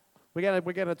We're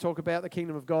going to talk about the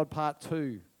Kingdom of God Part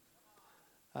 2.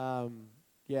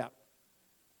 Yeah.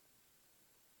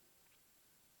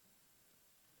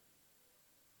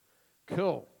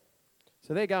 Cool.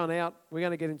 So they're going out. We're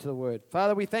going to get into the Word.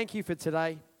 Father, we thank you for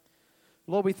today.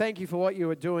 Lord, we thank you for what you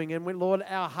are doing. And Lord,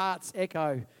 our hearts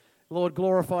echo, Lord,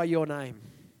 glorify your name.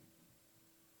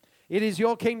 It is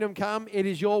your kingdom come. It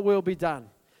is your will be done.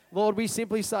 Lord, we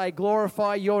simply say,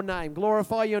 glorify your name.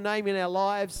 Glorify your name in our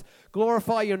lives.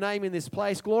 Glorify your name in this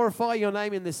place. Glorify your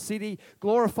name in this city.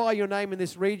 Glorify your name in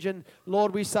this region.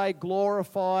 Lord, we say,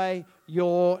 glorify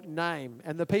your name.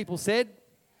 And the people said,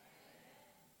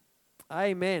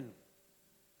 Amen.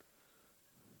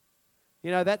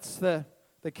 You know, that's the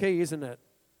key, isn't it?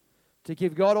 To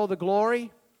give God all the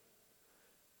glory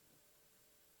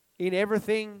in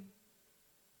everything,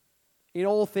 in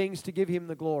all things, to give him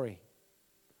the glory.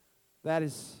 That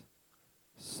is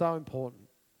so important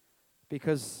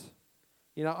because,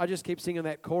 you know, I just keep singing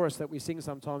that chorus that we sing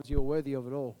sometimes, you're worthy of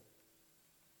it all.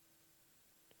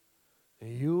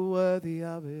 You're worthy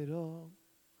of it all,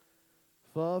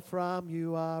 for from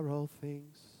you are all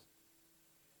things,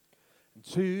 and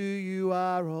to you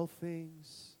are all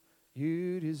things,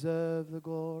 you deserve the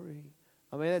glory.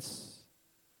 I mean, it's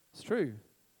true.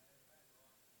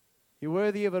 You're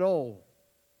worthy of it all.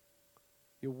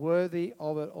 You're worthy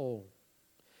of it all.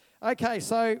 Okay,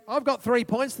 so I've got 3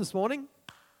 points this morning.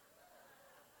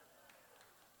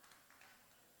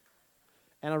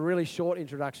 And a really short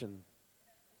introduction.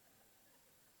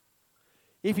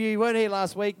 If you weren't here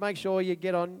last week, make sure you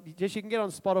get on. You can get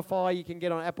on Spotify, you can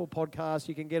get on Apple Podcasts,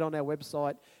 you can get on our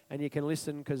website, and you can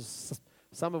listen because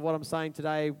some of what I'm saying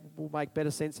today will make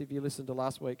better sense if you listened to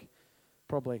last week,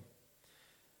 probably.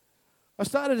 I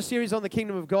started a series on the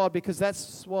Kingdom of God because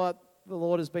that's what the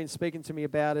Lord has been speaking to me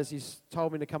about as he's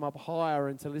told me to come up higher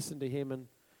and to listen to him. And,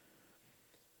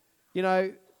 you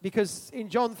know, because in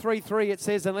John 3:3 it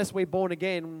says, unless we're born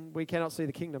again, we cannot see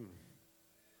the kingdom.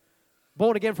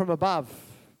 Born again from above.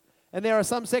 And there are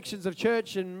some sections of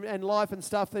church and life and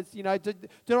stuff that, you know, do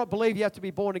not believe you have to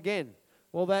be born again.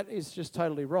 Well, that is just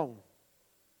totally wrong.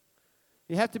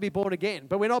 You have to be born again.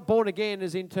 But we're not born again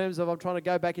as in terms of I'm trying to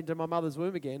go back into my mother's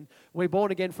womb again. We're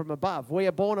born again from above. We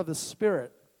are born of the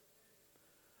Spirit.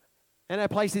 And our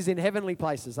place is in heavenly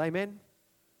places. Amen?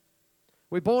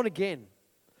 We're born again.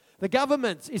 The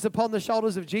government is upon the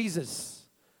shoulders of Jesus.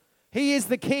 He is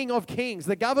the King of kings.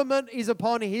 The government is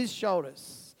upon his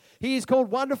shoulders. He is called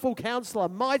Wonderful Counselor,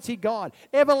 Mighty God,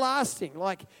 Everlasting.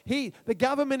 The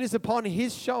government is upon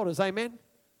his shoulders. Amen?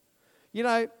 You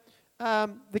know,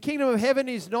 the kingdom of heaven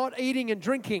is not eating and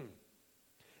drinking.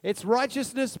 It's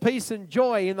righteousness, peace, and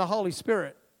joy in the Holy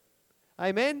Spirit.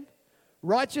 Amen?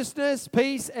 Righteousness,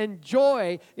 peace, and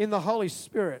joy in the Holy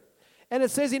Spirit. And it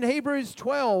says in Hebrews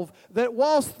 12 that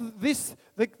whilst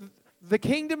the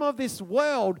kingdom of this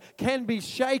world can be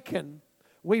shaken,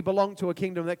 we belong to a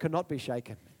kingdom that cannot be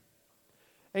shaken.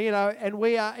 And, you know, and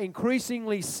we are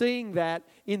increasingly seeing that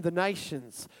in the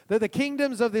nations, that the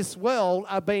kingdoms of this world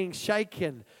are being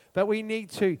shaken. But we need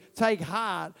to take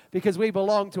heart because we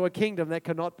belong to a kingdom that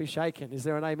cannot be shaken. Is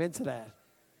there an amen to that?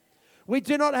 We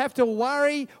do not have to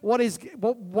worry what is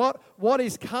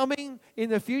coming in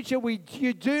the future.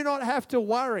 You do not have to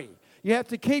worry. You have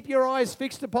to keep your eyes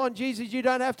fixed upon Jesus. You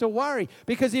don't have to worry.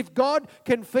 Because if God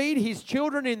can feed his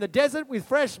children in the desert with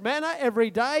fresh manna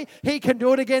every day, he can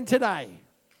do it again today.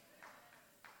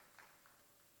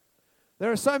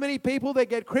 There are so many people that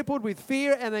get crippled with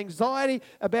fear and anxiety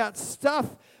about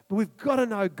stuff, but we've got to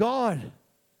know God.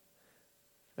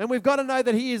 And we've got to know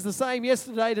that he is the same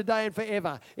yesterday, today, and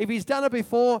forever. If he's done it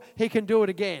before, he can do it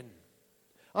again.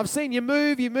 I've seen you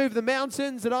move the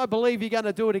mountains, and I believe you're going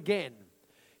to do it again.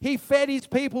 He fed his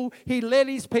people, he led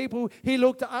his people, he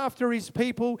looked after his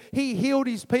people, he healed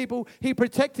his people, he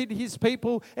protected his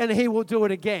people, and he will do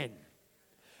it again.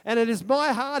 And it is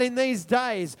my heart in these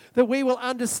days that we will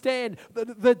understand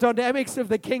the dynamics of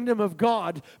the kingdom of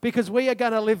God because we are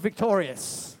going to live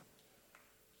victorious.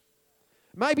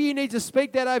 Maybe you need to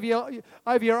speak that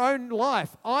over your own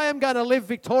life. I am going to live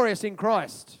victorious in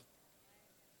Christ.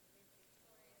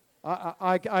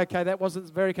 Okay, that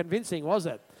wasn't very convincing, was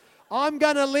it? I'm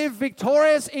going to live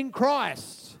victorious in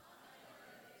Christ.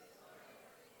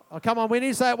 Oh, come on, we need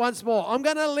to say it once more. I'm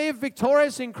going to live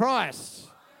victorious in Christ.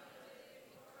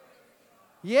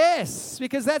 Yes,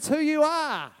 because that's who you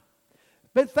are.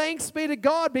 But thanks be to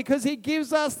God because he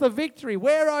gives us the victory.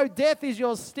 Where, O death, is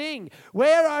your sting?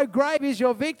 Where, O grave, is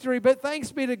your victory? But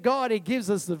thanks be to God, he gives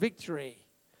us the victory.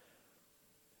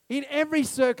 In every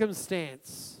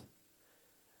circumstance.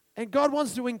 And God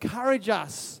wants to encourage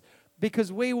us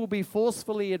because we will be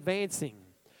forcefully advancing.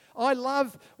 I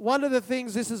love, one of the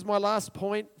things, this is my last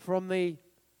point from the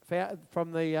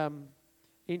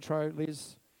intro,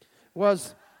 Liz,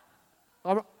 was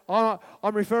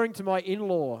I'm referring to my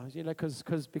in-law,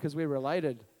 because we're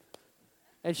related.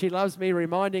 And she loves me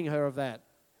reminding her of that.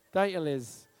 Don't you,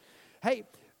 Liz? Hey,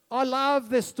 I love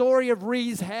the story of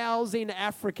Rees Howes in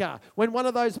Africa when one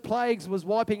of those plagues was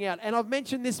wiping out. And I've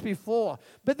mentioned this before,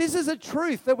 but this is a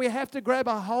truth that we have to grab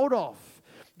a hold of.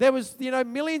 There was,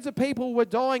 millions of people were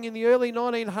dying in the early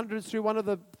 1900s through one of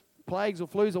the plagues or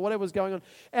flus or whatever was going on.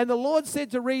 And the Lord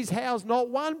said to Rees Howes, not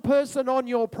one person on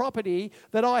your property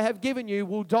that I have given you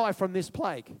will die from this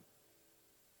plague.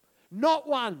 Not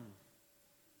one.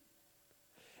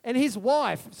 And his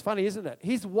wife, it's funny, isn't it?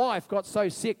 His wife got so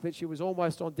sick that she was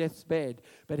almost on death's bed.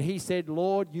 But he said,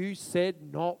 Lord, you said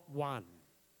not one.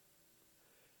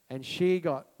 And she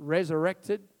got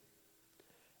resurrected,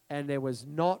 and there was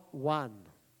not one.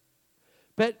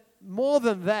 But more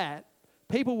than that,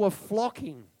 people were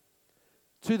flocking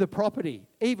to the property.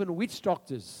 Even witch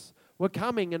doctors were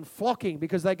coming and flocking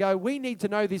because they go, we need to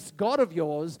know this God of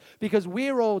yours because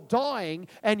we're all dying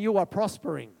and you are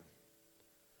prospering.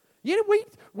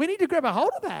 We need to grab a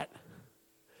hold of that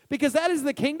because that is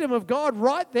the kingdom of God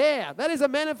right there. That is a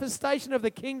manifestation of the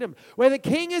kingdom. Where the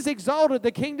king is exalted,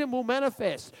 the kingdom will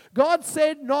manifest. God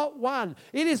said not one.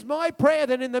 It is my prayer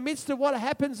that in the midst of what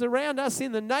happens around us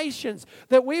in the nations,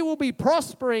 that we will be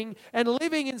prospering and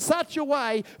living in such a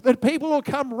way that people will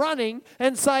come running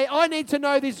and say, I need to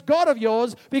know this God of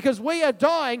yours because we are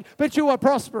dying, but you are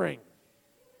prospering.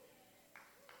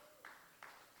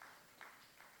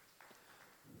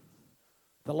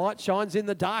 The light shines in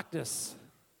the darkness.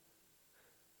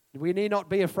 We need not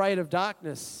be afraid of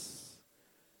darkness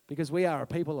because we are a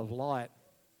people of light.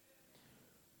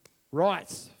 Right,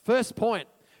 first point.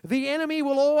 The enemy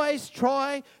will always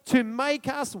try to make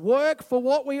us work for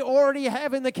what we already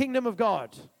have in the kingdom of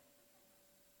God.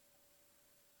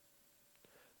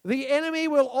 The enemy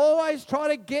will always try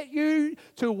to get you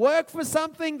to work for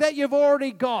something that you've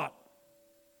already got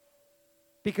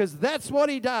because that's what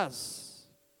he does.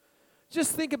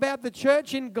 Just think about the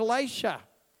church in Galatia,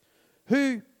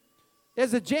 who,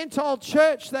 as a Gentile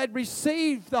church, they'd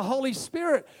received the Holy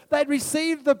Spirit. They'd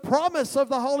received the promise of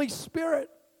the Holy Spirit.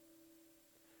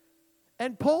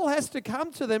 And Paul has to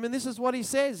come to them, and this is what he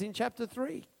says in chapter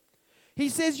 3. He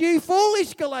says, you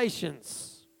foolish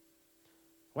Galatians.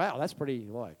 Wow, that's pretty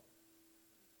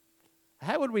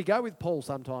how would we go with Paul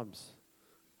sometimes?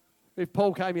 If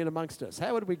Paul came in amongst us,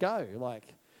 how would we go?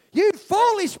 You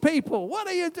foolish people, what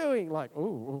are you doing?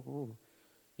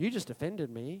 You just offended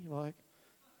me.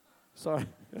 Sorry.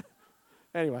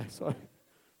 Anyway, sorry.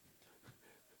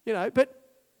 But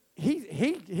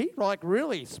he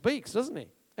really speaks, doesn't he?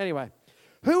 Anyway,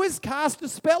 who has cast a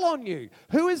spell on you?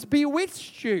 Who has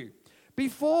bewitched you?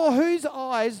 Before whose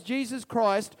eyes Jesus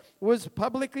Christ was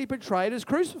publicly portrayed as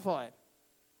crucified.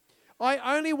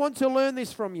 I only want to learn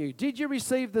this from you. Did you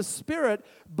receive the Spirit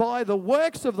by the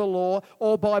works of the law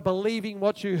or by believing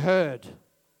what you heard?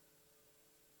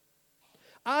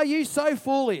 Are you so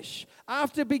foolish?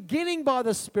 After beginning by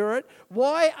the Spirit,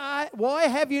 why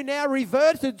have you now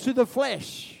reverted to the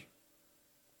flesh?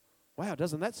 Wow,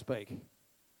 doesn't that speak?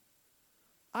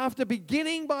 After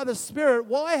beginning by the Spirit,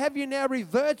 why have you now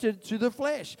reverted to the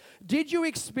flesh? Did you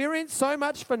experience so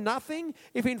much for nothing,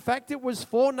 if in fact it was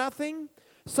for nothing?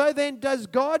 So then, does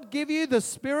God give you the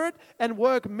Spirit and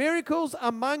work miracles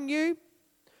among you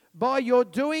by your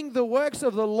doing the works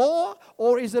of the law,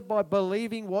 or is it by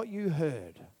believing what you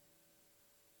heard?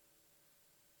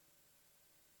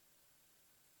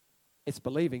 It's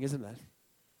believing, isn't it?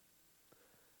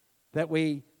 That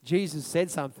Jesus said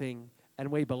something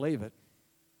and we believe it.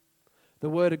 The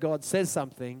Word of God says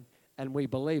something and we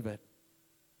believe it.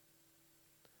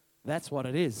 That's what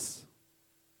it is.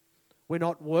 We're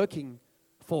not working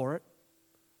for it.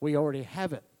 We already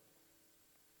have it.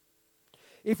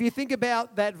 If you think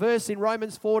about that verse in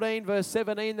Romans 14, verse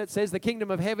 17, that says the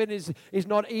kingdom of heaven is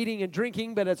not eating and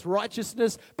drinking, but it's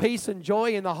righteousness, peace, and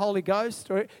joy in the Holy Ghost,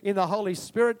 or in the Holy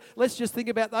Spirit. Let's just think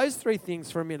about those three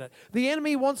things for a minute. The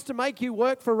enemy wants to make you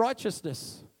work for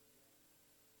righteousness.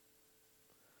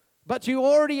 But you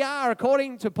already are,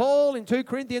 according to Paul in 2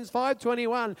 Corinthians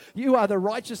 5:21, you are the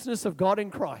righteousness of God in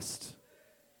Christ.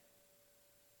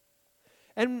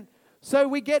 And so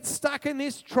we get stuck in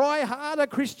this try harder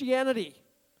Christianity.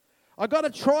 I've got to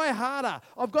try harder.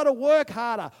 I've got to work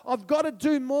harder. I've got to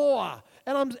do more.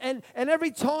 And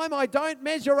every time I don't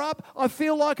measure up, I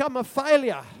feel like I'm a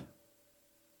failure.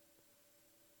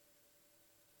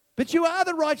 But you are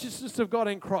the righteousness of God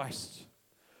in Christ.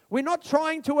 We're not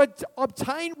trying to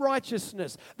obtain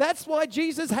righteousness. That's why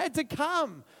Jesus had to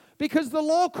come. because the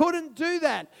law couldn't do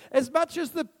that. As much as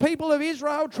the people of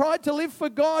Israel tried to live for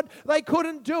God, they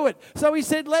couldn't do it. So he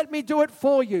said, let me do it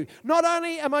for you. Not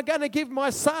only am I going to give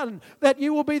my son that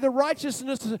you will be the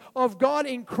righteousness of God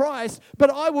in Christ,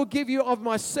 but I will give you of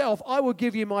myself. I will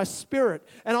give you my spirit,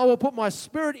 and I will put my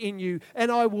spirit in you,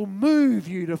 and I will move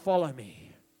you to follow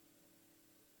me.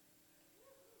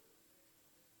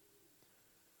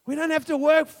 We don't have to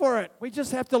work for it. We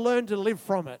just have to learn to live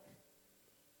from it.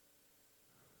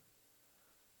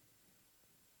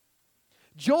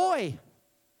 Joy.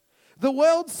 The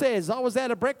world says, I was at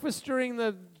a breakfast during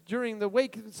the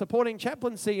week supporting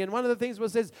chaplaincy, and one of the things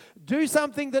says, do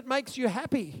something that makes you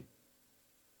happy.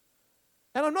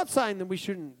 And I'm not saying that we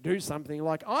shouldn't do something.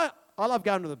 Like, I love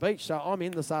going to the beach, so I'm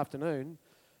in this afternoon.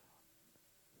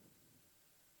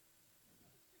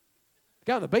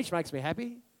 Going to the beach makes me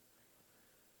happy.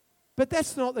 But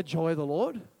that's not the joy of the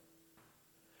Lord,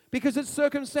 because it's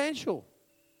circumstantial.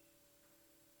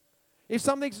 If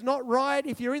something's not right,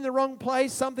 if you're in the wrong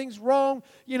place, something's wrong,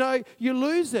 you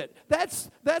lose it. That's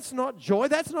not joy.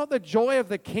 That's not the joy of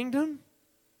the kingdom.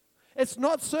 It's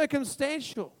not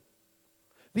circumstantial.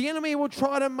 The enemy will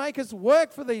try to make us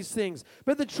work for these things.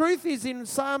 But the truth is, in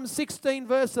Psalm 16,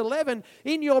 verse 11,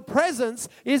 in your presence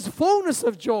is fullness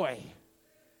of joy.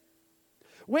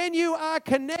 When you are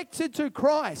connected to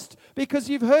Christ, because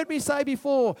you've heard me say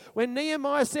before, when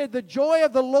Nehemiah said, the joy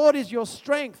of the Lord is your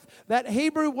strength, that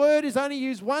Hebrew word is only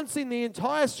used once in the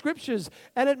entire scriptures,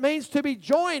 and it means to be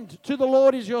joined to the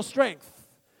Lord is your strength.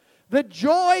 The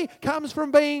joy comes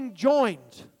from being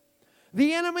joined.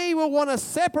 The enemy will want to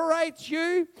separate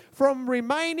you from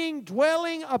remaining,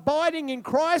 dwelling, abiding in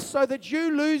Christ so that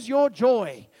you lose your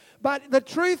joy. But the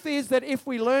truth is that if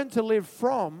we learn to live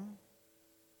from,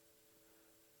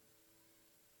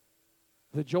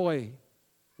 the joy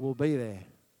will be there.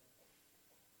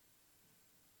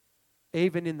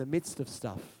 Even in the midst of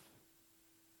stuff,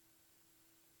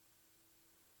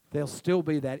 there'll still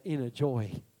be that inner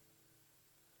joy.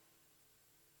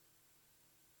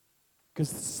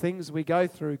 Because things we go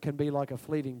through can be like a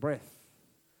fleeting breath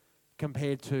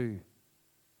compared to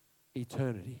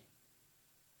eternity.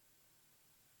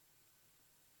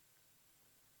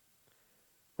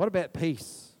 What about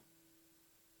peace?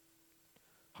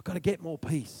 I've got to get more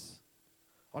peace.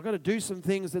 I've got to do some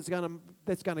things that's going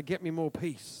to get me more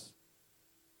peace.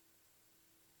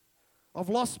 I've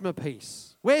lost my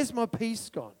peace. Where's my peace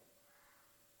gone?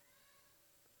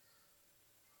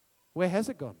 Where has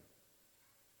it gone?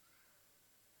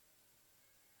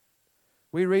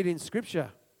 We read in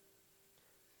Scripture,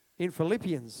 in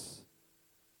Philippians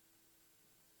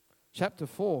chapter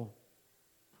 4,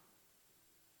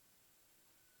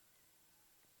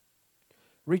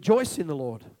 rejoice in the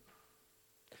Lord.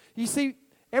 You see,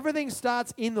 everything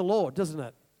starts in the Lord, doesn't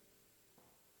it?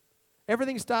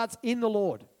 Everything starts in the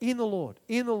Lord, in the Lord,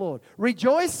 in the Lord.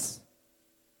 Rejoice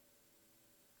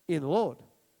in the Lord.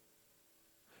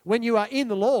 When you are in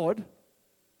the Lord,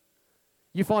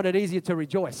 you find it easier to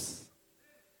rejoice.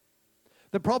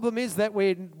 The problem is that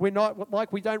we're not,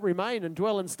 like, we don't remain and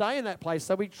dwell and stay in that place,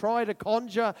 so we try to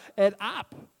conjure it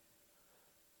up.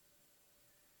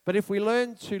 But if we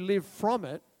learn to live from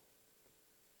it,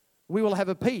 we will have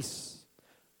a peace.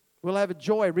 We'll have a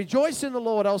joy. Rejoice in the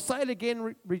Lord. I'll say it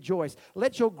again, rejoice.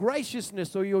 Let your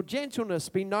graciousness or your gentleness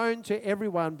be known to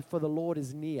everyone, for the Lord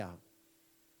is near.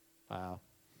 Wow.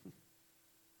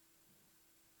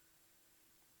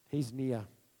 He's near.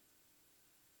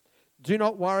 Do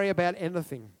not worry about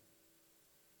anything,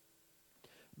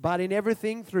 but in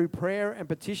everything, through prayer and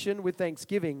petition with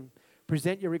thanksgiving,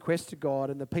 present your requests to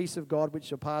God, and the peace of God, which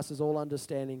surpasses all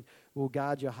understanding, will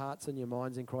guard your hearts and your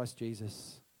minds in Christ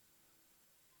Jesus.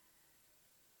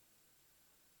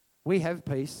 We have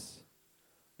peace.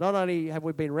 Not only have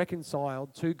we been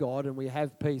reconciled to God and we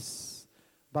have peace,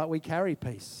 but we carry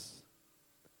peace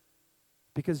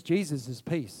because Jesus is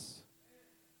peace.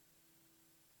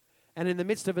 And in the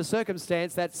midst of a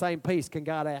circumstance, that same peace can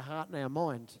guard our heart and our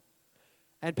mind.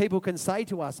 And people can say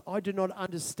to us, I do not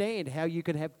understand how you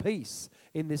can have peace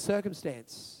in this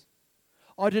circumstance.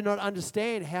 I do not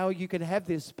understand how you can have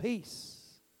this peace.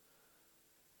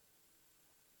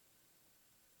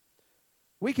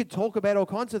 We could talk about all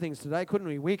kinds of things today, couldn't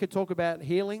we? We could talk about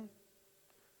healing.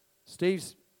 Steve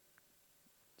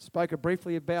spoke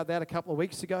briefly about that a couple of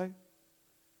weeks ago.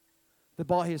 That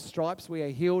by his stripes we are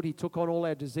healed. He took on all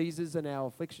our diseases and our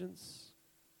afflictions.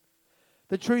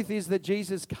 The truth is that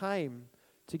Jesus came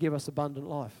to give us abundant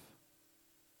life.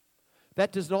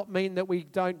 That does not mean that we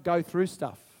don't go through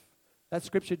stuff. That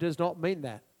scripture does not mean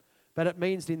that. But it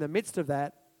means in the midst of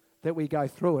that we go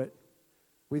through it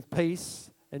with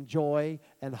peace and joy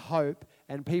and hope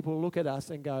And people look at us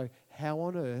and go, how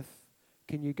on earth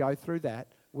can you go through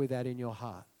that with that in your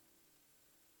heart?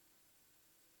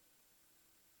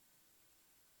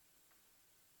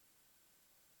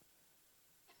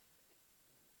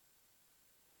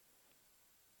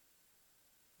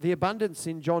 The abundance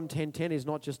in John 10:10 is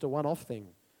not just a one-off thing.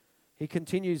 He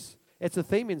continues, it's a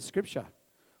theme in Scripture.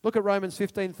 Look at Romans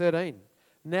 15:13.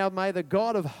 Now may the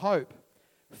God of hope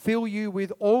fill you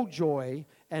with all joy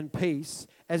and peace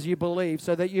as you believe,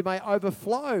 so that you may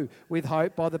overflow with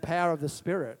hope by the power of the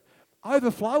Spirit.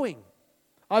 Overflowing,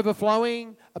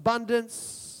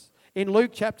 abundance. In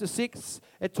Luke chapter 6,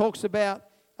 it talks about,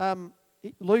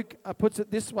 Luke puts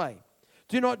it this way.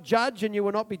 Do not judge and you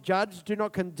will not be judged. Do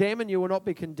not condemn and you will not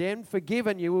be condemned. Forgive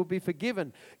and you will be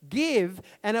forgiven. Give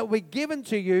and it will be given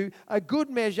to you, a good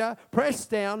measure, pressed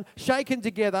down, shaken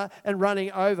together and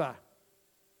running over.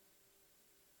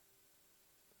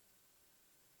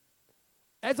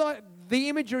 The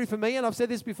imagery for me, and I've said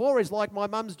this before, is like my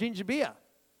mum's ginger beer.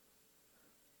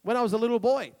 When I was a little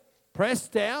boy,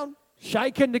 pressed down,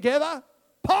 shaken together,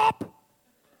 pop!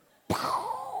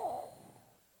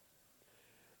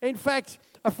 In fact,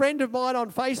 a friend of mine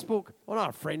on Facebook, well not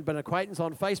a friend, but an acquaintance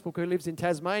on Facebook who lives in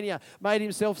Tasmania, made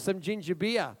himself some ginger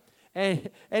beer. And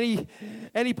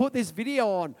he put this video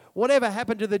on. Whatever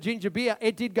happened to the ginger beer,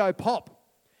 it did go pop.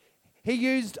 He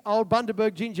used old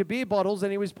Bundaberg ginger beer bottles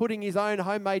and he was putting his own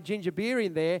homemade ginger beer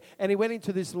in there, and he went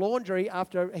into this laundry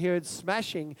after he heard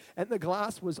smashing and the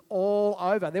glass was all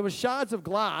over. There were shards of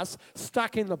glass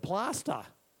stuck in the plaster.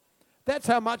 That's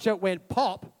how much it went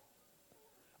pop.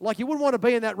 Like you wouldn't want to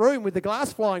be in that room with the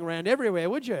glass flying around everywhere,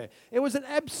 would you? It was an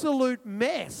absolute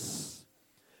mess.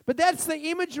 But that's the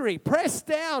imagery. Pressed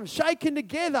down, shaken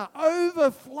together,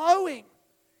 overflowing.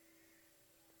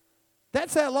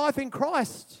 That's our life in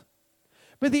Christ.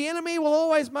 But the enemy will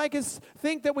always make us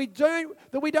think that we don't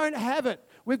have it.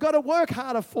 We've got to work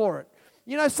harder for it.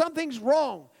 You know, something's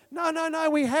wrong. No.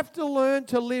 We have to learn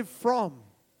to live from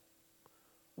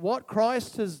what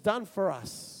Christ has done for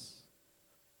us.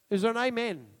 Is there an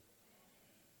amen?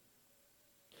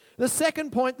 The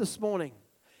second point this morning.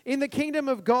 In the kingdom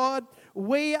of God,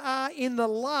 we are in the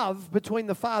love between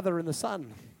the Father and the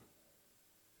Son.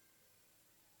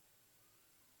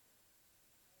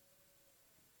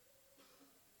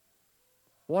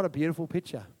 What a beautiful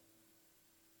picture.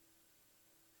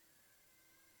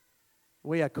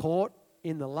 We are caught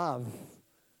in the love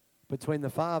between the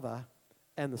Father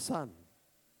and the Son.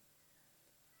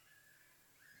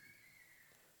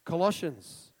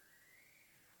 Colossians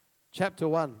chapter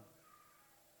 1.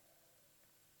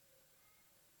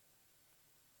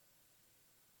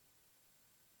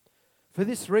 For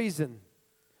this reason,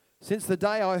 since the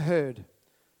day I heard,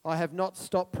 I have not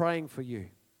stopped praying for you.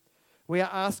 We are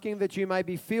asking that you may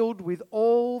be filled with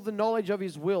all the knowledge of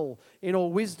His will, in all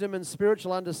wisdom and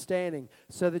spiritual understanding,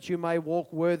 so that you may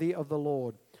walk worthy of the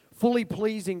Lord, fully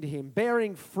pleasing to Him,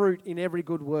 bearing fruit in every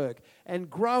good work, and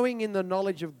growing in the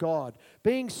knowledge of God,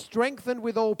 being strengthened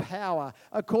with all power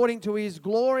according to His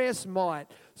glorious might,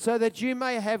 so that you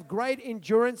may have great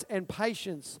endurance and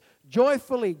patience,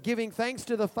 joyfully giving thanks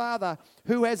to the Father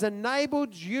who has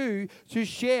enabled you to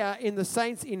share in the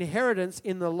saints' inheritance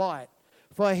in the light.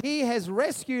 For He has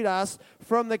rescued us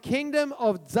from the kingdom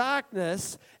of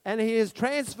darkness, and He has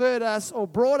transferred us or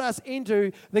brought us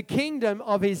into the kingdom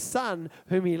of His Son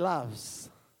whom He loves.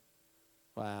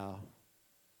 Wow.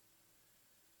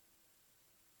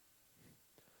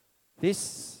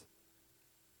 This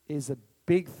is a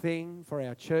big thing for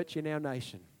our church in our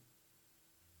nation.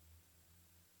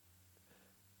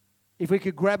 If we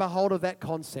could grab a hold of that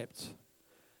concept,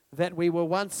 that we were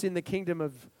once in the kingdom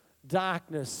of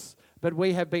darkness, but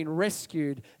we have been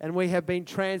rescued and we have been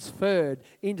transferred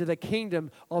into the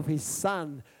kingdom of His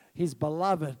Son, His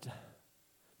beloved,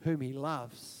 whom He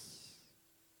loves.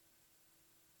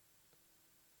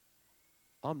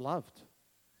 I'm loved.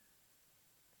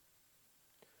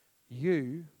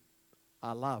 You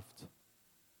are loved.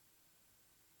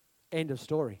 End of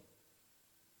story.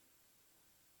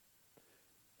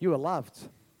 You are loved.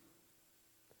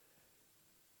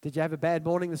 Did you have a bad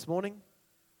morning this morning?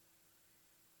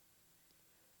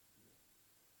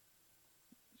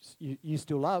 You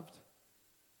still loved?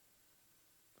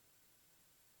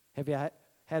 Have you had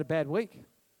a bad week?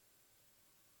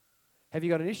 Have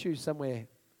you got an issue somewhere?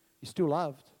 You still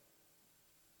loved?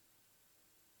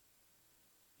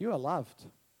 You are loved.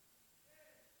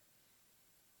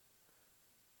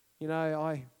 You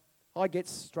know, I get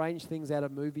strange things out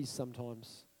of movies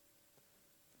sometimes.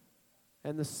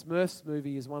 And the Smurfs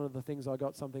movie is one of the things I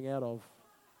got something out of.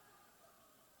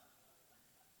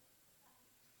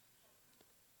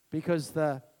 Because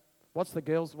what's the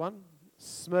girls' one?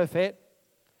 Smurfette.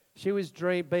 She was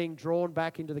being drawn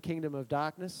back into the kingdom of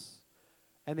darkness.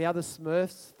 And the other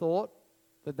Smurfs thought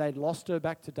that they'd lost her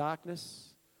back to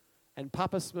darkness. And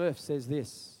Papa Smurf says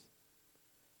this.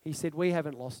 He said, we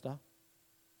haven't lost her.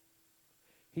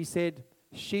 He said,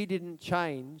 she didn't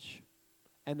change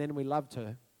and then we loved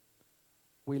her.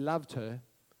 We loved her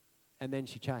and then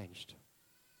she changed.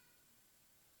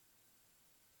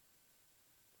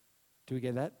 Do we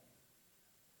get that?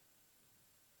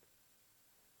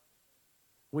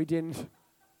 We didn't.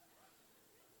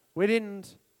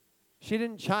 She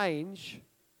didn't change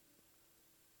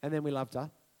and then we loved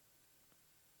her.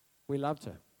 We loved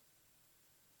her.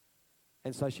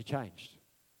 And so she changed.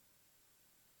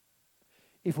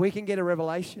 If we can get a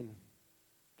revelation,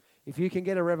 if you can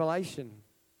get a revelation,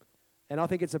 and I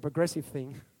think it's a progressive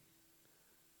thing,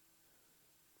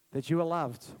 that you are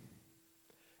loved,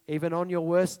 even on your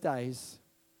worst days,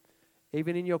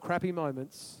 even in your crappy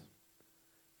moments,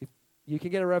 if you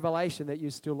can get a revelation that you're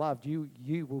still loved, you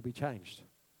will be changed.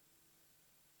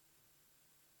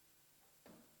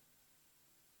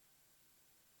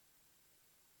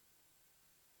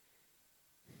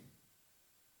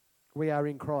 We are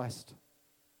in Christ.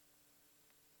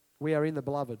 We are in the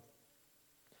beloved.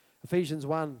 Ephesians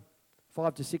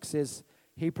 1:5-6 says,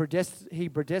 He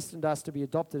predestined us to be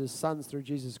adopted as sons through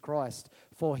Jesus Christ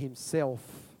for Himself,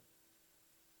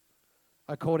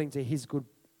 according to His good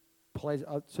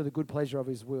pleasure, to the good pleasure of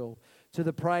His will, to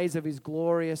the praise of His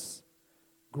glorious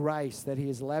grace that He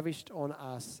has lavished on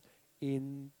us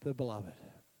in the beloved.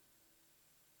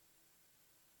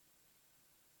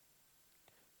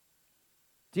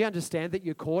 Do you understand that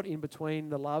you're caught in between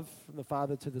the love from the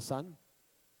Father to the Son?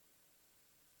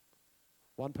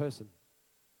 One person.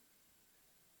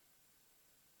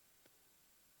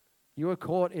 You are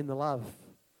caught in the love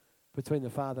between the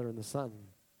Father and the Son.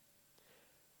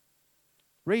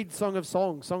 Read Song of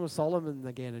Songs, Song of Solomon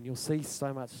again, and you'll see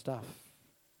so much stuff.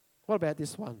 What about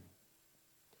this one?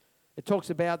 It talks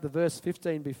about the verse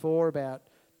 15 before, about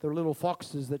the little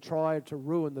foxes that tried to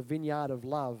ruin the vineyard of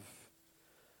love.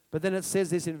 But then it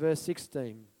says this in verse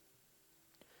 16.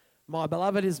 My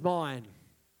beloved is mine,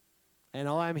 and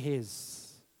I am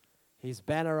his. His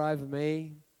banner over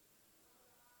me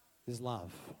is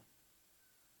love.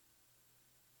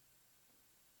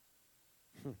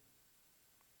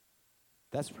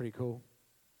 That's pretty cool.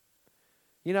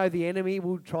 You know, the enemy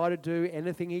will try to do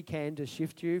anything he can to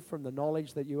shift you from the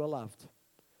knowledge that you are loved.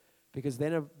 Because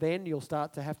then you'll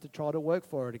start to have to try to work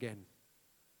for it again,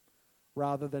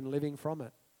 rather than living from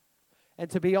it. And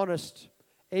to be honest,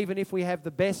 even if we have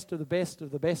the best of the best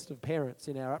of the best of parents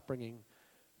in our upbringing,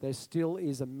 there still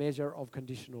is a measure of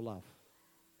conditional love.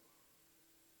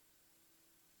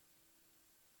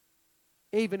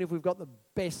 Even if we've got the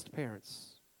best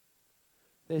parents,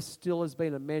 there still has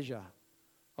been a measure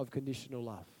of conditional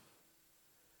love.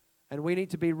 And we need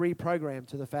to be reprogrammed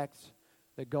to the fact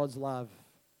that God's love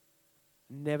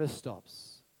never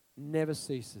stops, never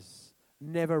ceases,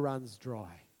 never runs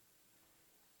dry.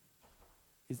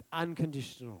 Is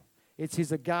unconditional. It's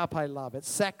His agape love. It's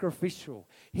sacrificial.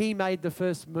 He made the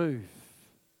first move.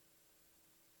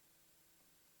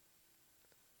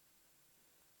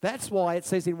 That's why it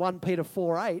says in 1 Peter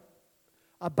 4:8,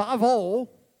 above all,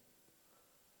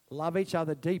 love each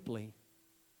other deeply,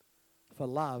 for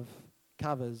love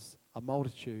covers a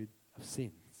multitude of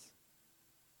sins.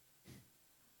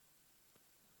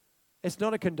 It's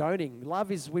not a condoning. Love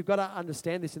is, we've got to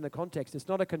understand this in the context. It's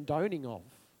not a condoning of.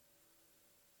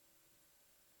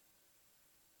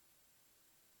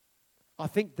 I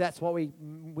think that's what we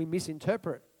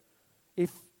misinterpret.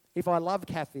 If I love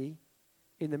Kathy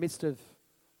in the midst of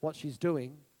what she's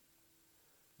doing,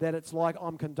 that it's like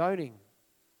I'm condoning.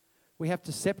 We have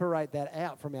to separate that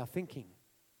out from our thinking.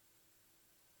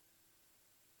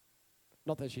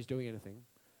 Not that she's doing anything.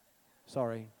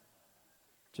 Sorry.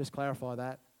 Just clarify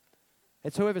that.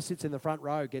 It's whoever sits in the front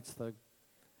row gets the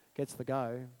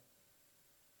go.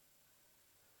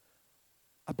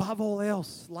 Above all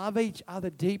else, love each other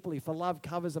deeply, for love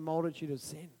covers a multitude of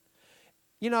sin.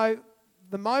 You know,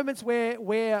 the moments where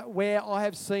I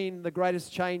have seen the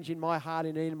greatest change in my heart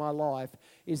and in my life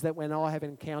is that when I have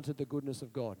encountered the goodness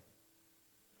of God.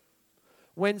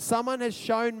 When someone has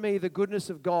shown me the goodness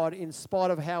of God in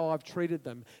spite of how I've treated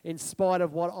them, in spite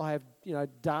of what I have,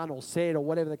 done or said or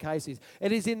whatever the case is,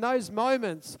 it is in those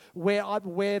moments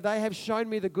where they have shown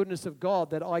me the goodness of God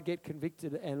that I get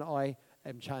convicted and I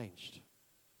am changed.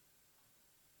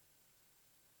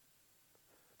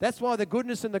 That's why the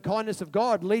goodness and the kindness of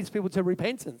God leads people to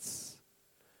repentance.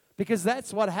 Because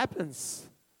that's what happens.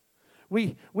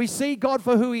 We see God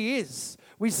for who He is.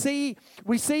 We see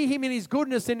him in his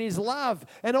goodness and his love,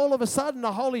 and all of a sudden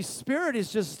the Holy Spirit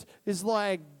is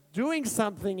like doing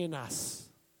something in us.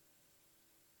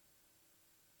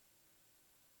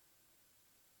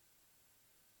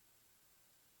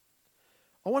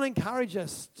 I want to encourage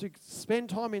us to spend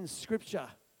time in Scripture.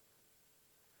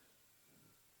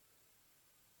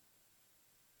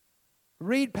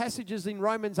 Read passages in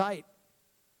Romans 8.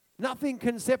 Nothing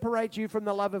can separate you from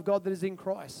the love of God that is in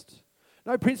Christ.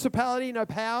 No principality, no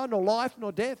power, nor life,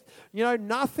 nor death.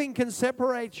 Nothing can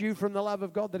separate you from the love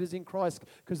of God that is in Christ,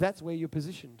 because that's where you're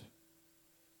positioned.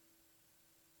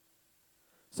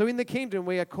 So in the kingdom,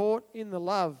 we are caught in the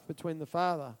love between the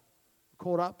Father,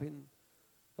 caught up in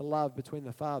the love between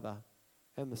the Father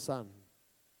and the Son.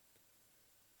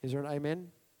 Is there an amen?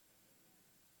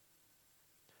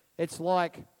 It's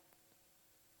like,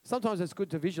 sometimes it's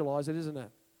good to visualize it, isn't it?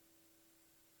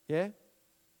 Yeah?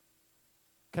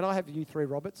 Can I have you three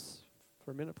Roberts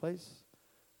for a minute, please?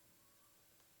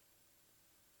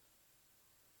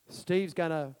 Steve's going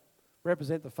to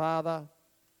represent the Father.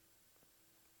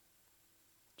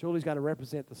 Julie's going to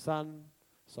represent the Son.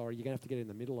 Sorry, you're going to have to get in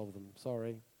the middle of them.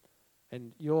 Sorry.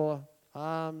 And your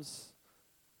arms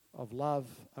of love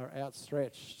are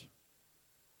outstretched.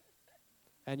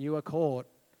 And you are caught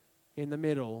in the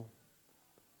middle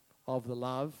of the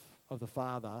love of the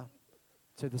Father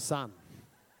to the Son.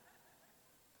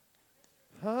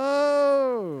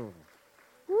 Oh.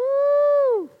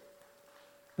 Woo.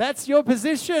 That's your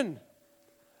position.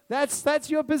 That's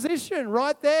your position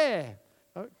right there.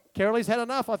 Oh, Carolee's had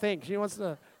enough, I think. She wants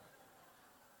to...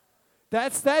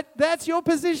 That's your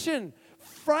position.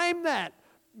 Frame that.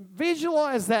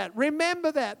 Visualize that.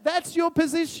 Remember that. That's your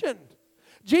position.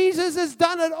 Jesus has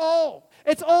done it all.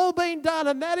 It's all been done,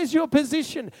 and that is your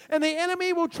position. And the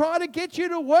enemy will try to get you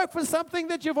to work for something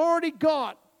that you've already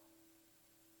got,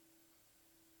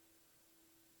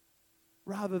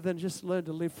 rather than just learn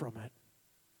to live from it.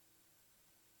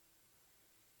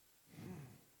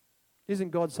 Isn't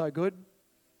God so good?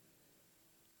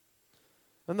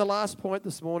 And the last point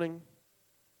this morning,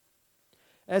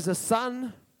 as a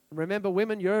son, remember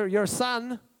women, you're a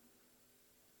son.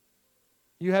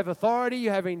 You have authority, you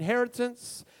have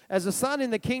inheritance. As a son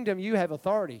in the kingdom, you have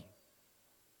authority.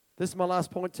 This is my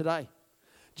last point today.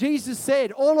 Jesus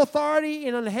said, all authority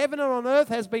in heaven and on earth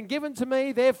has been given to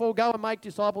me, therefore go and make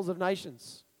disciples of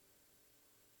nations.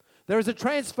 There is a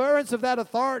transference of that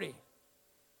authority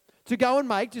to go and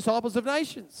make disciples of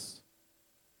nations,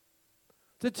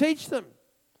 to teach them,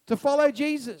 to follow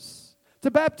Jesus,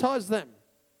 to baptize them,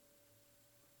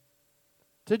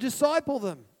 to disciple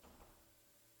them.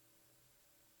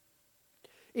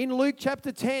 In Luke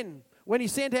chapter 10, when he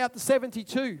sent out the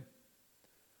 72,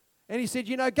 and he said,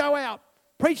 go out,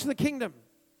 preach the kingdom,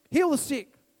 heal the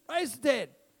sick, raise the dead,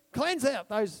 cleanse out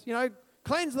those,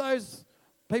 cleanse those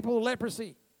people with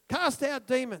leprosy, cast out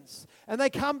demons. And they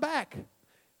come back.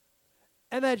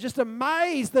 And they're just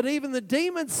amazed that even the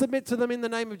demons submit to them in the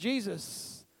name of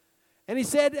Jesus. And he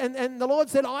said, and the Lord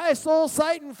said, I saw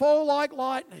Satan fall like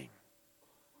lightning.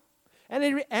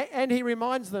 And he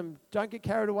reminds them, don't get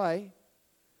carried away.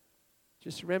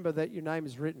 Just remember that your name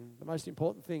is written. The most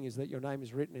important thing is that your name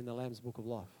is written in the Lamb's Book of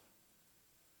Life.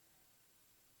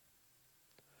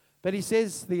 But he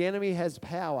says the enemy has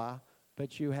power,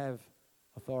 but you have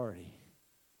authority.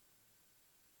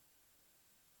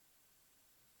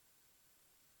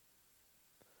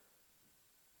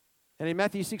 And in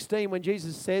Matthew 16, when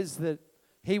Jesus says that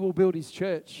he will build his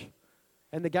church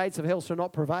and the gates of hell shall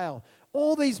not prevail,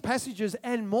 all these passages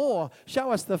and more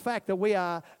show us the fact that we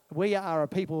are a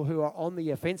people who are on the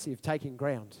offensive, taking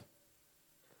ground.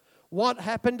 What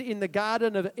happened in the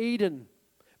Garden of Eden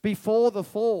before the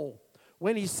fall,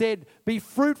 when he said, be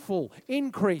fruitful,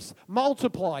 increase,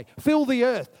 multiply, fill the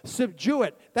earth, subdue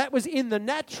it, that was in the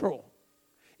natural,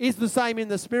 is the same in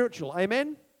the spiritual.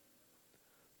 Amen?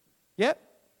 Yep.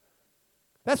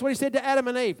 That's what he said to Adam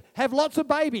and Eve. Have lots of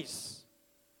babies.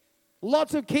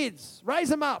 Lots of kids. Raise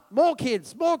them up. More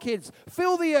kids. More kids.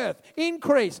 Fill the earth.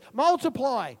 Increase.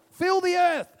 Multiply. Fill the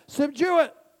earth. Subdue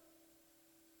it.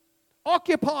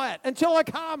 Occupy it until I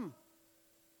come.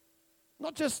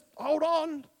 Not just hold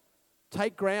on.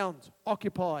 Take ground.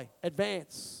 Occupy.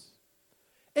 Advance.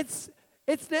 It's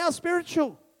now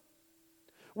spiritual.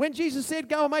 When Jesus said,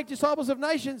 go and make disciples of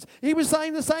nations, he was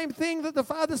saying the same thing that the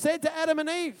Father said to Adam and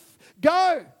Eve.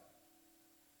 Go.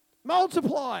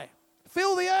 Multiply.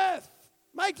 Fill the earth.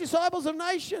 Make disciples of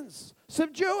nations.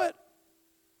 Subdue it.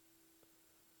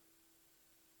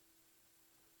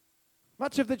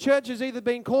 Much of the church has either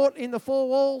been caught in the four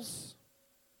walls,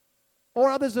 or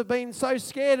others have been so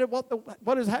scared of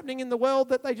what is happening in the world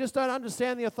that they just don't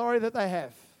understand the authority that they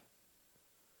have.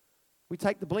 we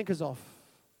take the blinkers off.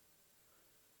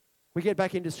 We get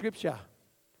back into Scripture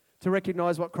to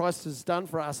recognize what Christ has done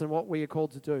for us and what we are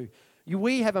called to do.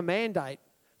 We have a mandate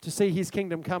to see His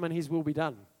kingdom come and His will be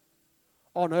done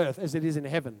on earth as it is in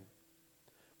heaven.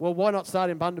 Well, why not start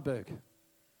in Bundaberg?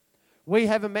 We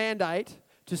have a mandate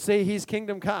to see His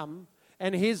kingdom come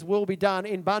and His will be done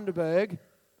in Bundaberg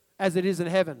as it is in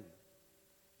heaven.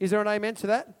 Is there an amen to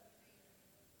that?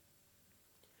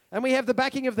 And we have the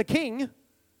backing of the King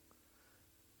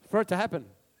for it to happen.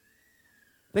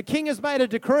 The King has made a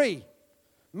decree.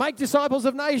 Make disciples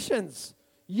of nations.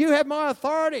 You have my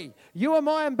authority. You are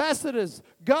my ambassadors.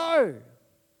 Go.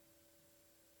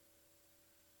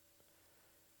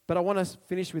 But I want to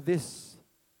finish with this.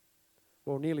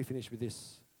 Well, nearly finish with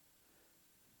this.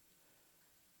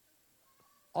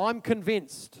 I'm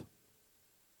convinced.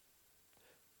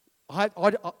 I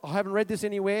haven't read this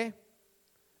anywhere.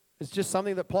 It's just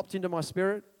something that plopped into my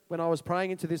spirit when I was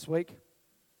praying into this week.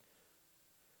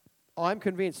 I'm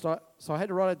convinced, so I had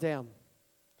to write it down.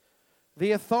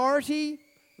 The authority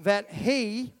that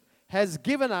He has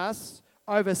given us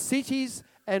over cities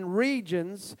and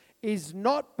regions is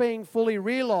not being fully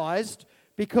realized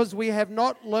because we have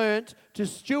not learnt to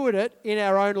steward it in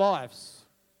our own lives.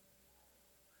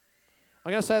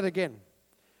 I'm going to say that again.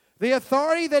 The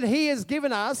authority that He has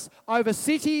given us over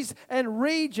cities and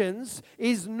regions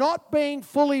is not being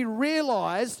fully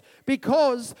realized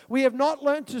because we have not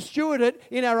learnt to steward it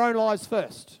in our own lives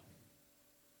first.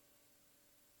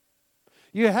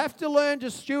 You have to learn to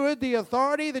steward the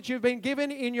authority that you've been given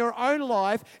in your own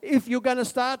life if you're going to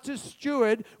start to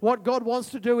steward what God wants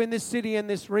to do in this city and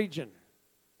this region.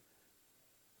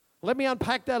 Let me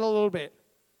unpack that a little bit.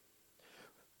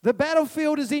 The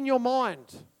battlefield is in your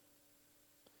mind.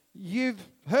 You've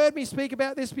heard me speak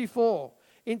about this before.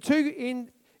 In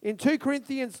 2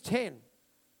 Corinthians 10,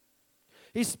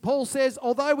 Paul says,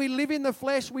 although we live in the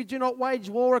flesh, we do not wage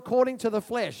war according to the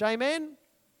flesh. Amen?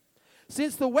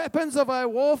 Since the weapons of our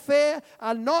warfare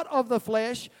are not of the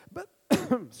flesh, but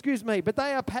but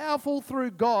they are powerful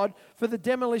through God for the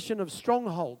demolition of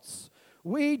strongholds.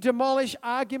 We demolish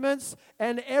arguments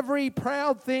and every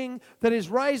proud thing that is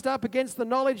raised up against the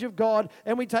knowledge of God,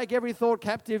 and we take every thought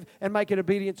captive and make it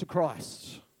obedient to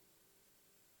Christ.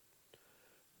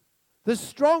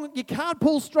 You can't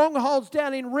pull strongholds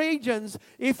down in regions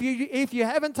if you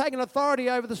haven't taken authority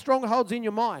over the strongholds in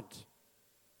your mind.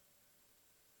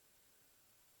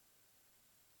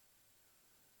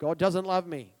 God doesn't love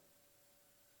me.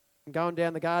 I'm going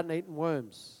down the garden eating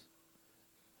worms.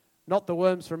 Not the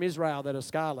worms from Israel that are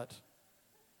scarlet.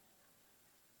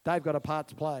 They've got a part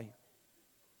to play.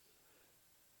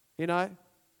 No,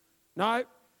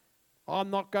 I'm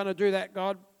not going to do that,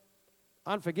 God.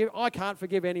 I can't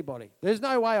forgive anybody. There's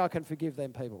no way I can forgive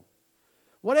them people.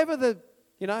 Whatever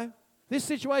this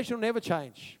situation will never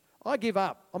change. I give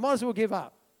up. I might as well give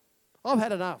up. I've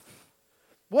had enough.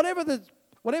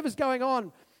 Whatever's going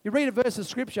on, you read a verse of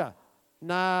Scripture.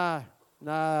 Nah,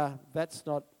 that's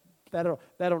not,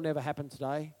 that'll never happen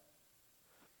today.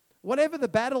 Whatever the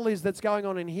battle is that's going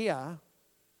on in here,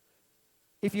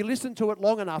 if you listen to it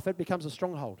long enough, it becomes a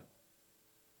stronghold.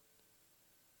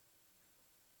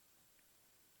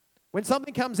 When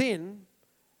something comes in,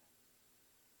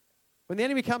 when the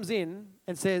enemy comes in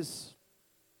and says,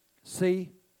 see,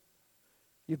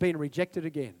 you've been rejected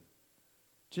again,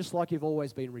 just like you've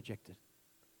always been rejected.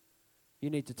 You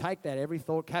need to take that every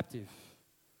thought captive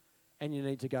and you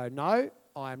need to go, no,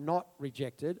 I am not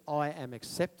rejected. I am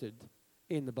accepted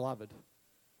in the beloved.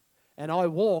 And I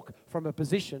walk from a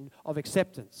position of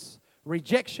acceptance.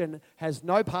 Rejection has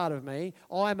no part of me.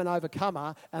 I am an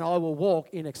overcomer and I will walk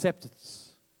in acceptance.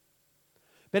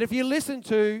 But if you listen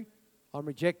to, I'm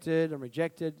rejected,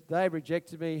 they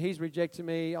rejected me, he's rejected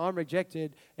me, I'm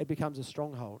rejected, it becomes a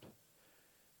stronghold.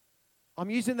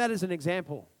 I'm using that as an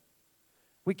example.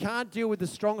 We can't deal with the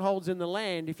strongholds in the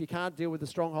land if you can't deal with the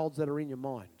strongholds that are in your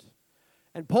mind.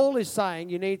 And Paul is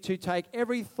saying you need to take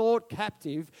every thought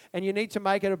captive and you need to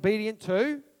make it obedient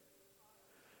to.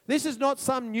 This is not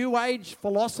some new age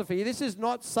philosophy. This is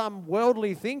not some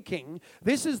worldly thinking.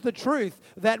 This is the truth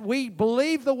that we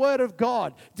believe the word of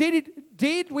God.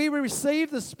 Did we receive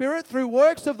the Spirit through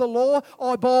works of the law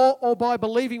or by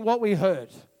believing what we heard?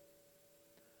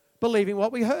 Believing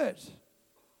what we heard.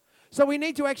 So we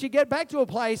need to actually get back to a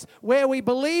place where we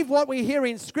believe what we hear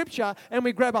in Scripture and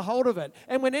we grab a hold of it.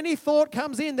 And when any thought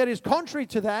comes in that is contrary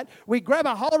to that, we grab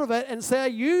a hold of it and say,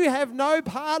 you have no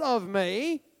part of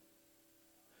me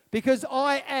because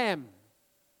I am.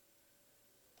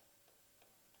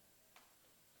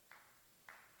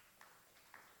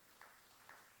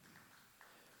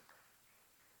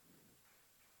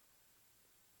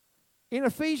 In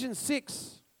Ephesians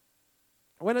 6,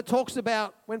 when it talks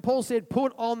about, when Paul said,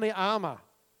 put on the armor,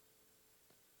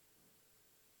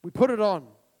 we put it on.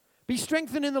 Be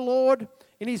strengthened in the Lord,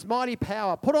 in his mighty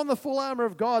power. Put on the full armor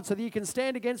of God so that you can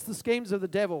stand against the schemes of the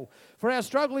devil. For our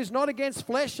struggle is not against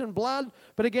flesh and blood,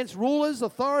 but against rulers,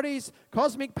 authorities,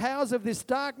 cosmic powers of this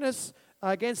darkness,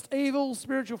 against evil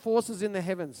spiritual forces in the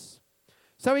heavens.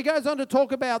 So he goes on to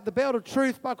talk about the belt of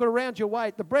truth buckled around your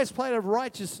waist, the breastplate of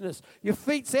righteousness, your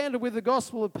feet sandaled with the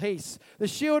gospel of peace, the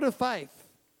shield of faith,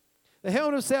 the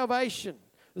helmet of salvation,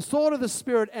 the sword of the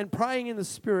Spirit, and praying in the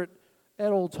Spirit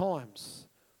at all times.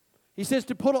 He says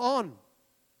to put on.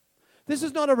 This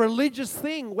is not a religious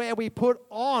thing where we put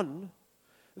on.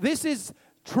 This is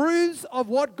truths of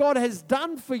what God has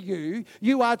done for you,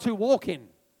 you are to walk in.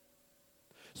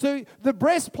 So the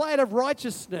breastplate of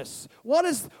righteousness, what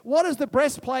is the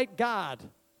breastplate guard?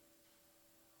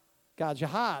 Guards your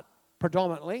heart,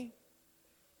 predominantly.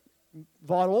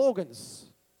 Vital organs.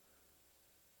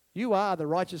 You are the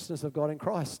righteousness of God in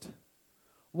Christ.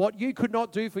 What you could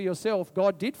not do for yourself,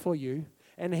 God did for you,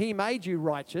 and he made you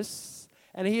righteous,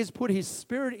 and he has put his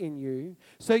Spirit in you.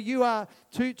 So you are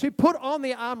to put on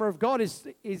the armor of God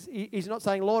is not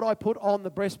saying, Lord, I put on the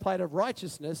breastplate of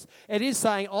righteousness. It is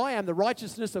saying, I am the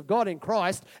righteousness of God in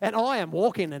Christ, and I am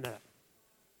walking in it.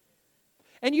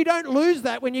 And you don't lose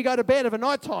that when you go to bed of a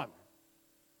night time.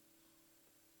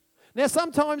 Now,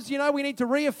 sometimes, we need to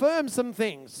reaffirm some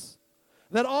things.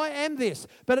 That I am this.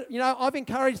 But, I've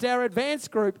encouraged our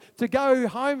advanced group to go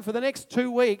home for the next 2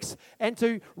 weeks and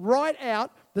to write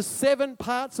out the 7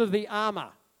 parts of the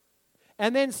armor.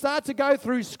 And then start to go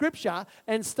through Scripture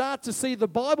and start to see the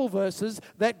Bible verses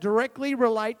that directly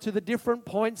relate to the different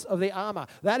points of the armor.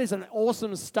 That is an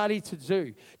awesome study to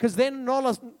do. Because then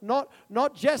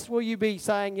not just will you be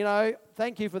saying,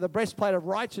 thank you for the breastplate of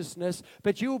righteousness,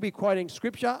 but you will be quoting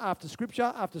Scripture after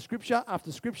Scripture after Scripture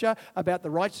after Scripture about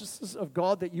the righteousness of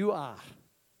God that you are.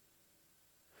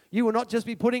 You will not just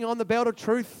be putting on the belt of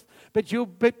truth, but you will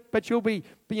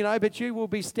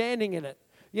be standing in it.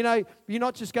 You're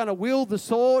not just going to wield the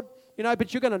sword,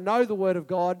 but you're going to know the Word of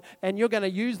God, and you're going to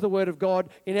use the Word of God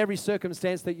in every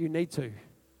circumstance that you need to.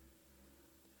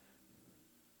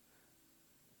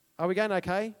 Are we going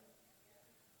okay?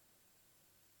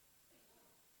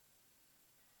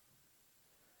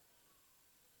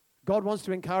 God wants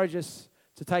to encourage us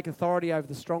to take authority over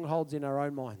the strongholds in our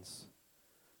own minds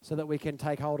so that we can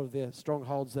take hold of the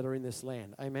strongholds that are in this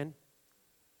land. Amen?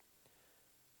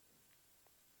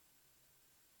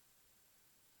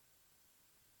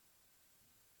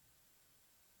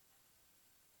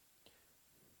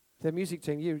 The music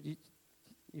team, you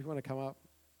want to come up?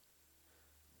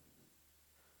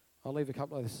 I'll leave a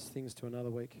couple of things to another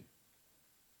week.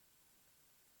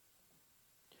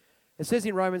 It says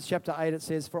in Romans chapter 8, it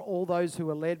says, for all those who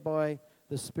are led by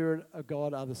the Spirit of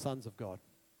God are the sons of God.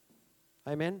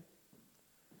 Amen?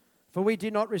 For we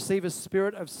did not receive a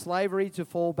spirit of slavery to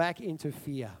fall back into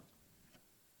fear.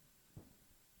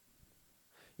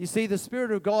 You see, the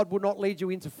Spirit of God will not lead you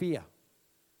into fear.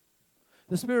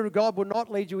 The Spirit of God will not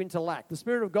lead you into lack. The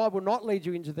Spirit of God will not lead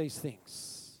you into these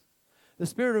things. The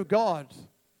Spirit of God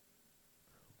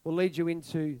will lead you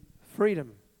into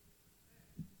freedom,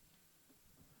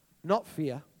 not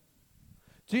fear.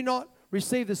 Do not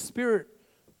receive the spirit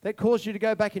that caused you to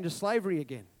go back into slavery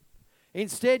again.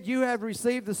 Instead, you have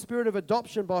received the Spirit of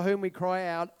adoption by whom we cry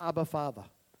out, Abba, Father.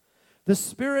 The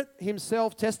Spirit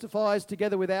himself testifies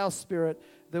together with our spirit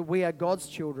that we are God's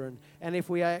children. And if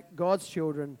we are God's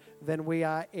children, then we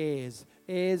are heirs,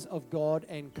 heirs of God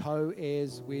and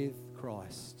co-heirs with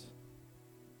Christ.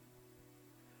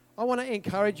 I want to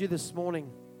encourage you this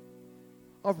morning.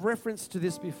 I've referenced to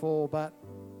this before, but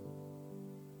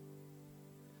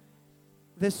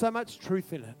there's so much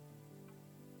truth in it.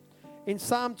 In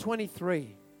Psalm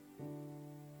 23,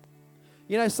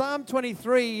 Psalm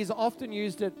 23 is often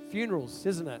used at funerals,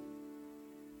 isn't it?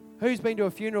 Who's been to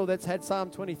a funeral that's had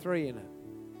Psalm 23 in it?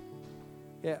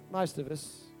 Yeah, most of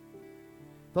us.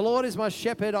 The Lord is my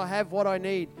shepherd, I have what I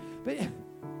need. But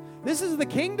this is the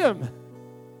kingdom.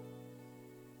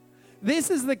 This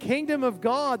is the kingdom of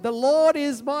God. The Lord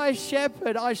is my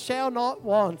shepherd, I shall not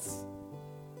want.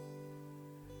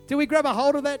 Do we grab a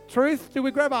hold of that truth? Do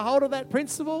we grab a hold of that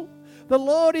principle? The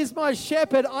Lord is my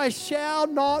shepherd, I shall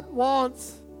not want.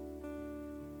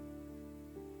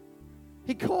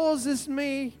 He causes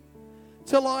me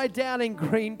to lie down in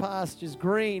green pastures.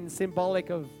 Green, symbolic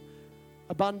of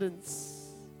abundance,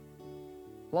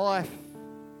 life,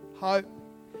 hope.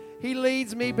 He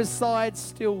leads me beside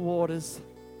still waters.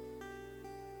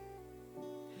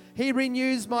 He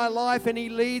renews my life and he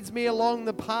leads me along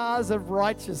the paths of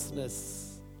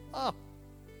righteousness. Oh.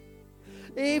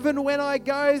 Even when I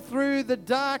go through the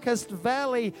darkest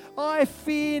valley, I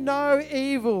fear no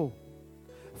evil.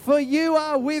 For you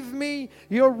are with me,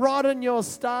 your rod and your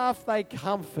staff, they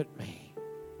comfort me.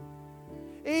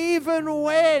 Even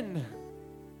when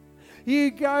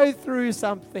you go through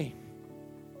something,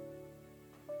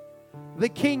 the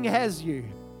King has you.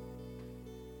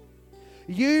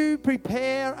 You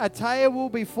prepare a table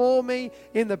before me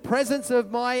in the presence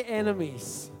of my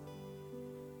enemies.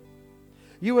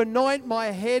 You anoint my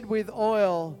head with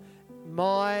oil.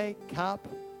 My cup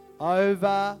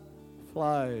overflows.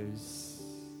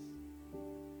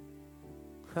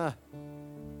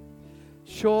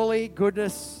 Surely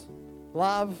goodness,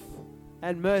 love,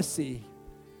 and mercy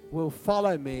will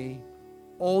follow me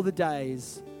all the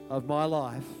days of my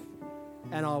life,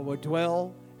 and I will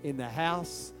dwell in the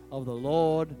house of the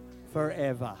Lord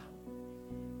forever.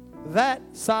 That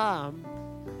psalm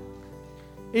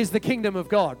is the kingdom of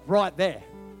God right there.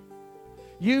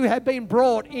 You have been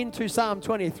brought into Psalm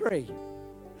 23.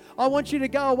 I want you to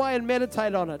go away and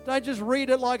meditate on it. Don't just read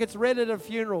it like it's read at a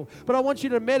funeral, but I want you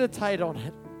to meditate on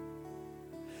it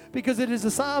because it is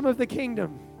a psalm of the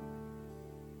kingdom.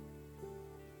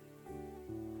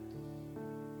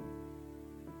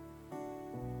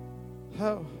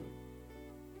 Oh.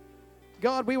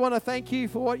 God, we want to thank you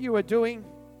for what you are doing.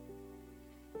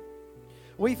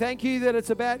 We thank you that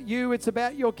it's about you, it's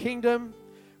about your kingdom.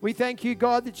 We thank you,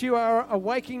 God, that you are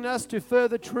awakening us to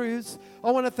further truths. I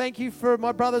want to thank you for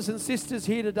my brothers and sisters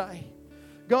here today.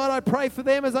 God, I pray for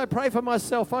them as I pray for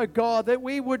myself, oh God, that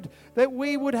we would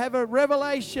have a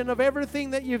revelation of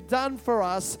everything that you've done for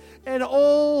us and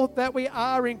all that we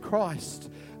are in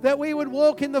Christ. That we would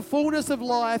walk in the fullness of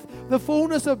life, the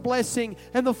fullness of blessing,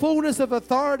 and the fullness of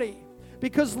authority.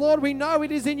 Because, Lord, we know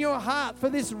it is in your heart for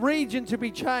this region to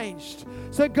be changed.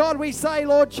 So, God, we say,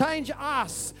 Lord, change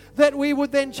us, that we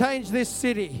would then change this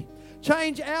city.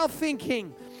 Change our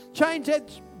thinking. Change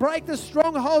it. Break the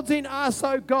strongholds in us,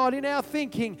 oh God, in our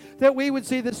thinking, that we would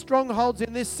see the strongholds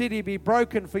in this city be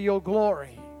broken for your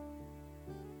glory.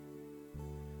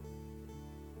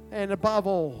 And above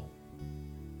all,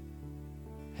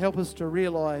 help us to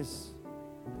realize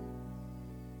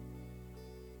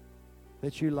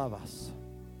that you love us.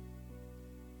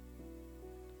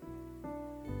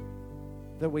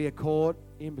 That we are caught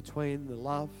in between the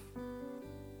love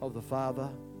of the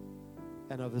Father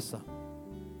and of the Son.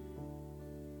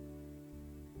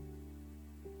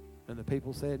 And the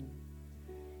people said,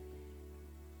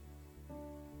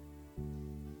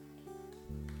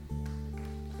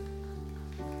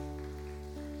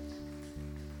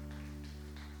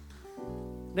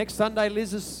 next Sunday,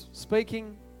 Liz is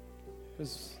speaking. The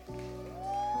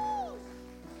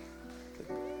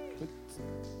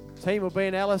team will be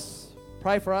in Alice.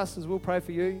 Pray for us as we'll pray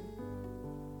for you.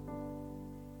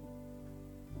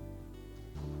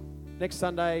 Next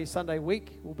Sunday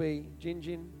week, will be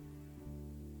Gin.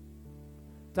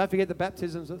 Don't forget the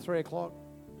baptisms at 3 o'clock.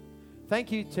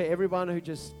 Thank you to everyone who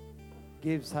just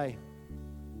gives. Hey,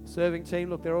 serving team,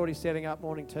 look, they're already setting up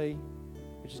morning tea,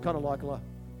 which is kind of like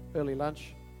early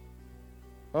lunch.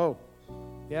 Oh,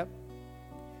 yep.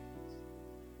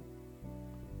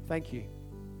 Thank you.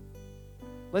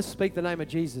 Let's speak the name of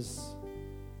Jesus.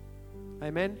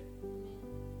 Amen.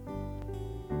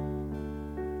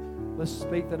 Let's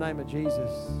speak the name of Jesus.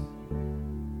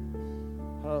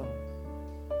 Oh,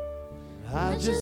 I just